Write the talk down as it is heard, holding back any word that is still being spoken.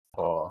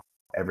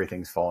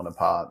everything's fallen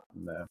apart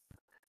and their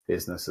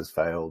business has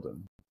failed.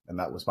 And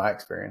that was my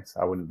experience.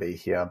 I wouldn't be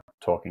here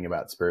talking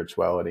about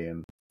spirituality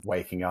and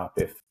waking up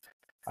if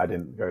I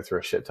didn't go through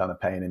a shit ton of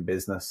pain in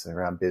business,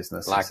 around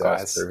business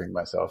success, proving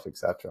myself,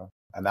 etc.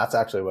 And that's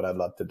actually what I'd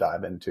love to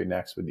dive into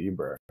next with you,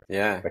 bro.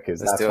 Yeah, because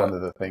that's one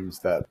of the things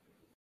that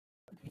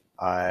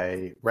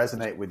I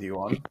resonate with you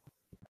on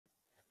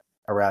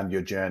around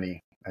your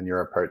journey and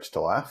your approach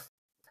to life.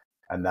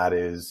 And that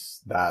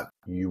is that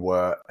you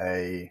were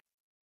a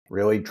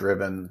really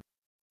driven,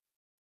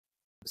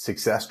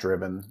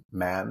 success-driven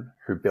man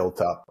who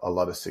built up a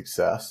lot of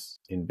success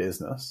in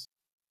business.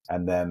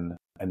 And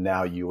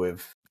now you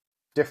live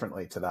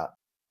differently to that.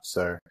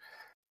 So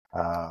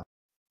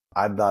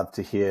I'd love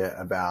to hear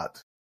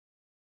about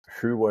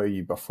who were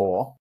you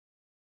before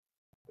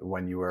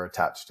when you were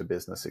attached to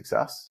business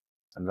success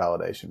and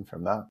validation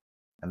from that.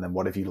 And then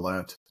what have you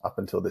learned up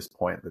until this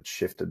point that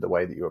shifted the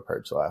way that you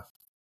approach life?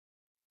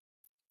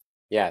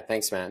 Yeah,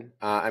 thanks, man.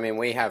 I mean,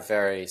 we have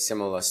very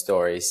similar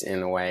stories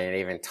in a way, and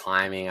even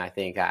timing. I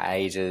think our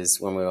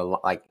ages when we were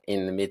like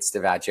in the midst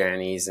of our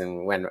journeys,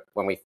 and when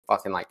we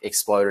fucking like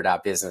exploded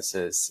our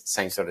businesses,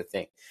 same sort of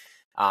thing.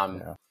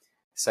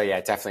 So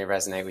yeah, definitely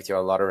resonate with you a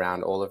lot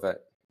around all of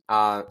it.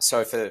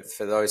 So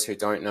for those who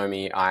don't know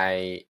me,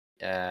 I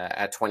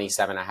at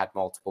 27, I had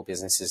multiple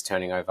businesses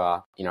turning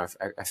over,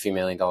 a few $1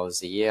 million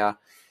a year.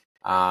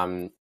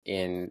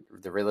 In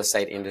the real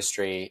estate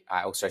industry,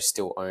 I also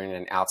still own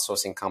an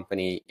outsourcing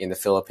company in the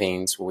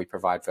Philippines where we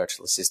provide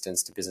virtual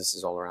assistants to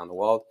businesses all around the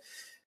world.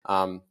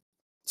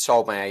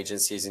 Sold my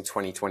agencies in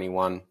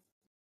 2021.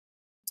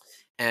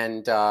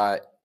 And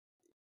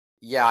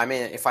yeah, I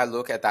mean, if I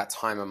look at that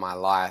time of my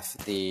life,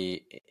 I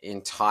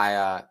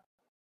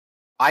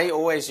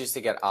always used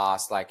to get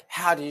asked, like,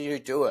 how did you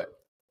do it?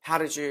 How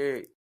did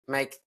you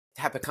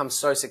have become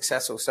so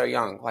successful so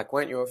young? Like,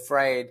 weren't you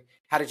afraid?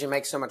 How did you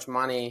make so much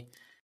money?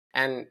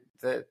 And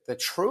the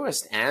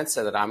truest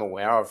answer that I'm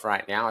aware of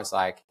right now is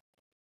like,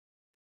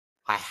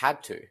 I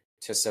had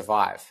to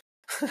survive.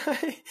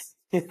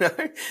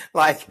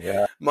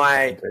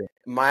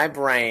 My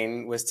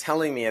brain was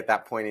telling me at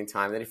that point in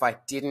time that if I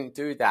didn't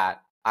do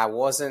that, I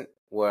wasn't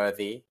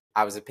worthy.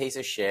 I was a piece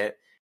of shit.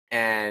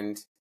 And,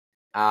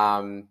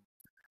 and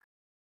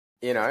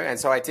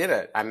so I did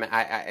it.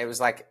 It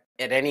was like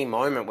at any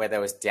moment where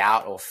there was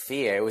doubt or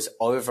fear, it was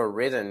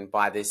overridden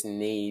by this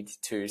need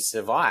to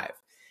survive.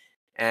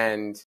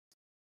 And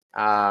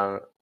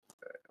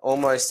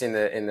almost in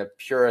the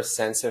purest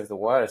sense of the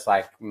word, it's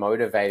like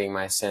motivating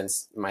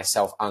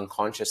myself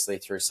unconsciously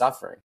through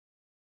suffering.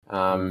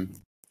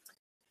 And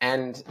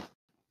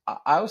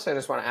I also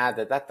just want to add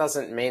that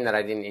doesn't mean that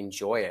I didn't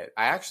enjoy it.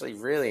 I actually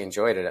really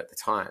enjoyed it at the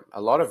time. A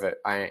lot of it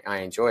I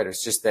enjoyed.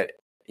 It's just that,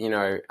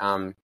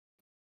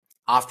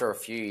 after a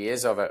few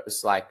years of it, it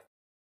was like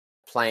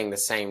playing the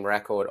same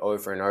record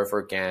over and over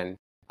again.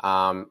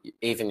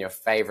 Even your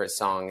favorite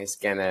song is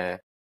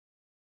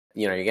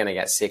you're going to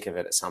get sick of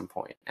it at some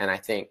point. And I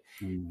think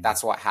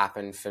that's what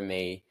happened for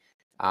me.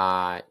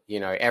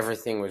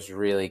 Everything was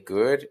really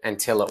good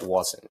until it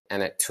wasn't.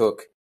 And it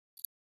took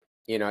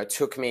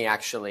me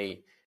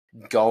actually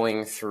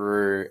going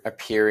through a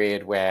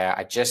period where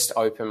I just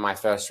opened my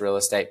first real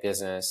estate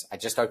business. I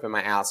just opened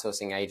my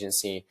outsourcing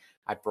agency.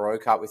 I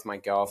broke up with my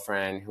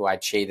girlfriend who I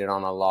cheated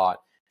on a lot.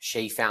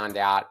 She found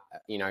out,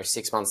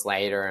 6 months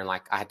later, and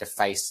like I had to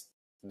face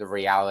the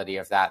reality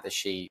of that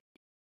she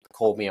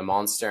called me a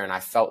monster, and I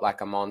felt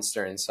like a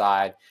monster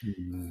inside.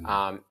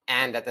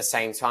 And at the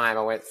same time,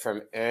 I went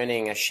from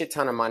earning a shit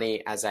ton of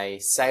money as a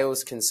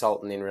sales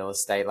consultant in real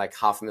estate, like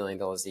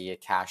 $500,000 a year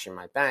cash in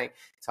my bank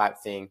type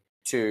thing,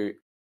 to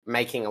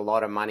making a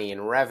lot of money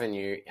in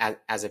revenue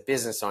as a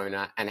business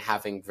owner and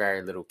having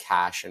very little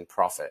cash and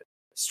profit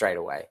straight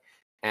away.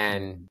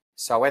 And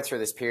so I went through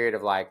this period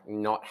of like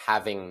not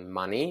having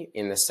money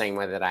in the same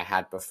way that I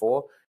had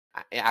before.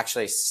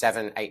 Actually,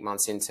 7-8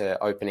 months into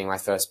opening my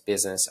first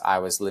business, I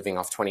was living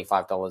off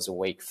 $25 a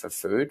week for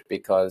food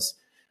because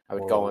I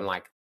would go and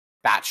like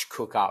batch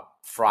cook up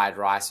fried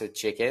rice with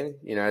chicken,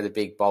 the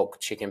big bulk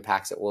chicken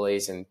packs at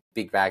Woolies and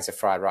big bags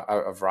of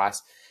of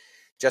rice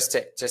just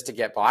to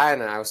get by.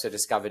 And I also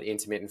discovered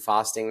intermittent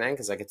fasting then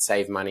because I could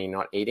save money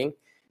not eating.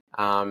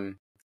 And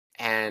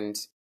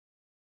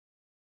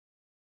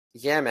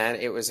yeah, man,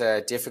 it was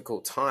a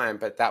difficult time,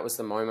 but that was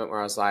the moment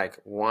where I was like,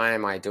 why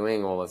am I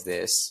doing all of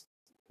this?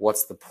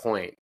 What's the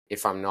point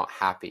if I'm not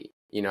happy?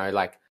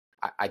 Like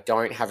I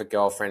don't have a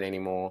girlfriend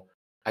anymore.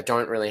 I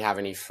don't really have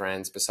any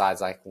friends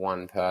besides like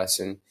one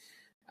person.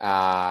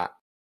 I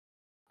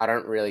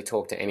don't really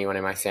talk to anyone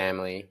in my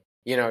family.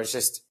 It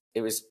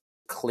was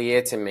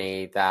clear to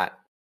me that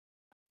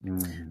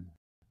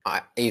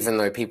even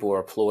though people were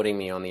applauding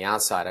me on the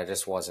outside, I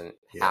just wasn't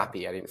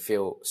happy. I didn't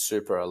feel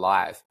super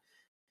alive.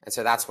 And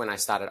so that's when I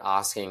started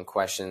asking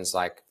questions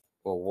like,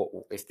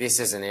 well, if this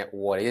isn't it,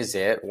 what is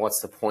it? What's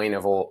the point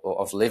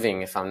of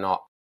living if I'm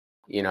not,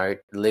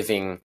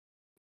 living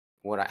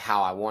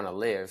how I want to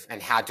live,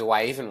 and how do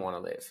I even want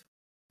to live?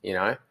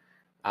 And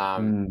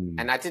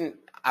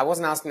I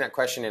wasn't asking that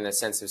question in a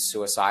sense of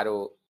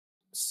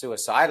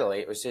suicidally.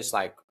 It was just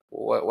like,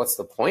 what's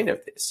the point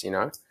of this, you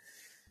know?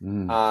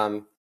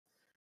 Mm.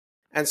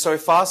 And so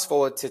fast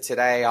forward to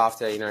today,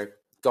 after, you know,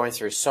 going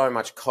through so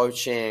much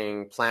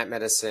coaching, plant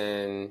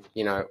medicine,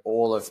 you know,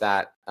 all of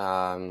that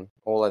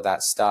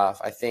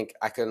stuff, I think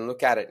I can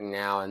look at it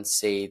now and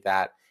see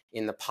that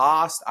in the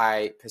past,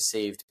 I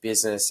perceived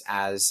business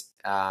as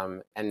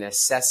a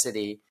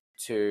necessity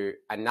to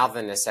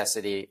another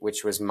necessity,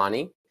 which was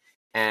money.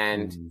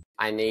 And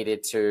I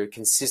needed to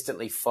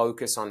consistently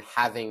focus on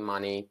having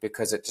money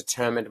because it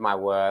determined my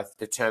worth,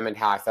 determined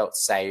how I felt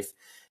safe,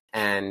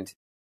 and,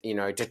 you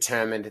know,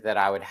 determined that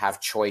I would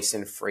have choice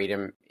and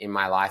freedom in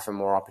my life and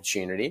more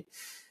opportunity.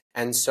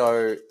 And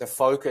so the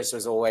focus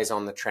was always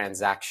on the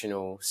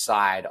transactional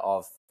side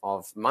of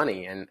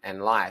money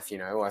and life. You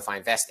know, if I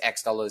invest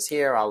X dollars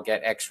here, I'll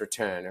get X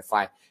return. If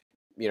I,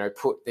 you know,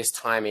 put this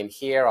time in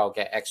here, I'll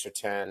get X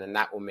return. And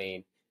that will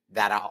mean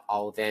that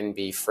I'll then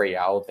be free.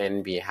 I'll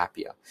then be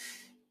happier.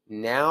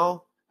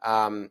 Now,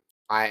 I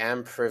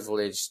am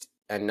privileged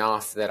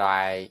enough that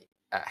I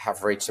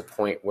have reached a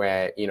point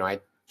where, you know, I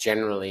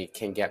generally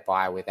can get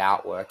by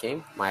without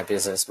working. My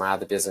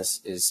other business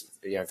is,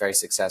 you know, very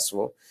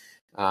successful.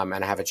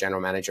 And I have a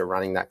general manager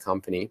running that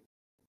company.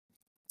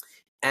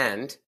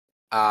 And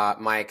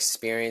my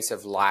experience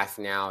of life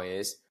now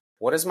is,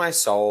 what does my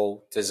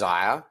soul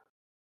desire?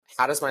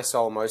 How does my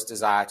soul most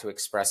desire to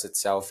express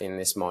itself in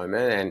this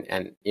moment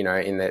and you know,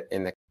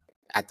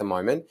 at the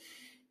moment?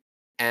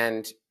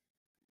 And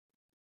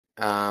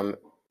a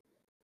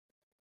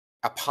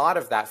part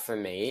of that for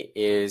me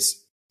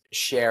is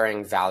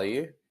sharing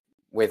value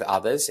with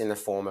others in the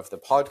form of the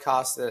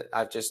podcast that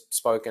I've just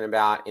spoken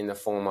about, in the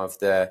form of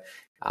the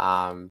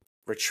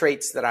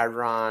retreats that I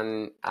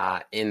run,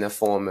 in the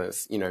form of,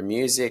 you know,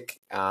 music.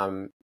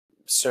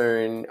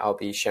 Soon I'll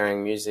be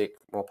sharing music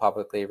more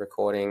publicly,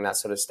 recording, that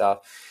sort of stuff.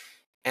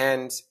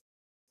 And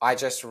I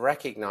just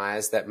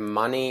recognize that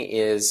money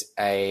is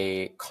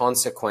a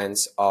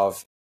consequence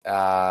of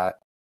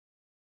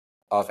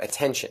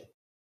attention.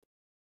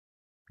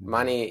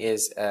 Money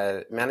is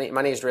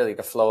really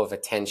the flow of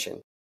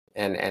attention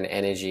and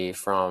energy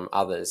from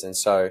others. And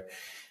so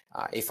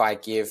if I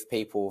give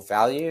people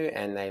value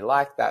and they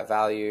like that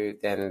value,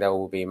 then there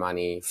will be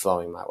money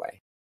flowing my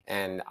way.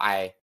 And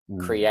I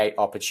create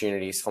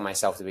opportunities for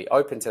myself to be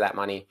open to that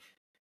money.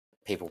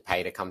 People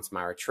pay to come to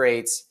my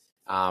retreats.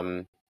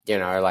 You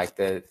know, like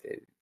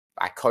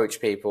I coach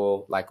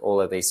people, like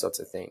all of these sorts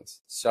of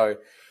things. So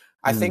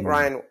I think,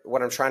 Ryan,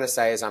 what I'm trying to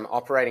say is I'm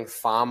operating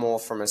far more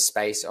from a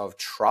space of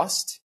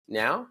trust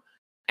now.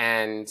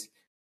 And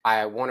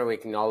I want to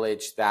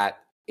acknowledge that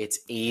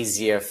it's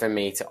easier for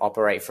me to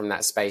operate from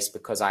that space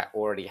because I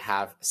already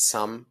have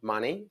some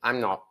money.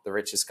 I'm not the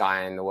richest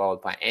guy in the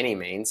world by any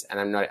means.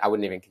 And I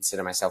wouldn't even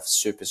consider myself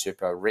super,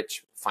 super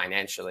rich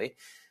financially,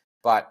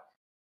 but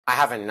I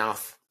have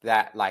enough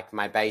that, like,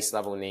 my base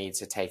level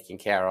needs are taken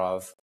care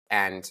of,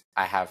 and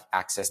I have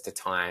access to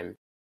time,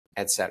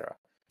 etc.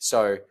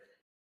 So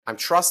I'm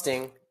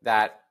trusting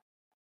that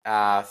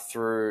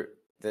through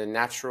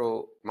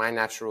my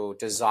natural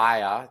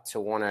desire to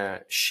want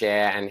to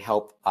share and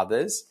help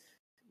others,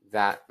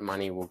 that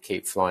money will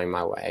keep flowing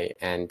my way.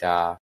 And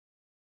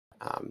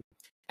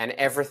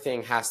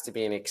everything has to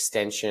be an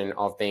extension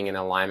of being in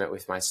alignment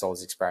with my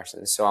soul's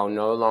expression. So I'll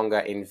no longer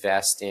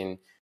invest in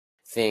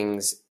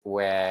things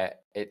where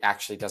it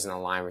actually doesn't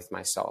align with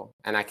my soul.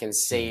 And I can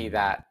see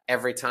that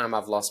every time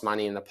I've lost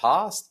money in the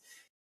past,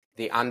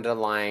 the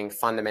underlying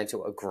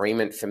fundamental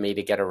agreement for me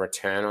to get a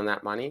return on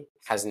that money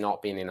has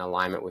not been in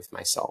alignment with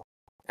my soul.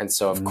 And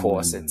so, of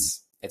course,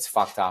 it's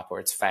fucked up, or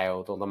it's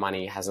failed, or the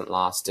money hasn't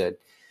lasted.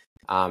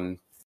 Yeah,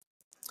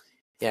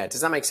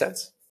 does that make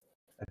sense?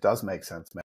 It does make sense, man.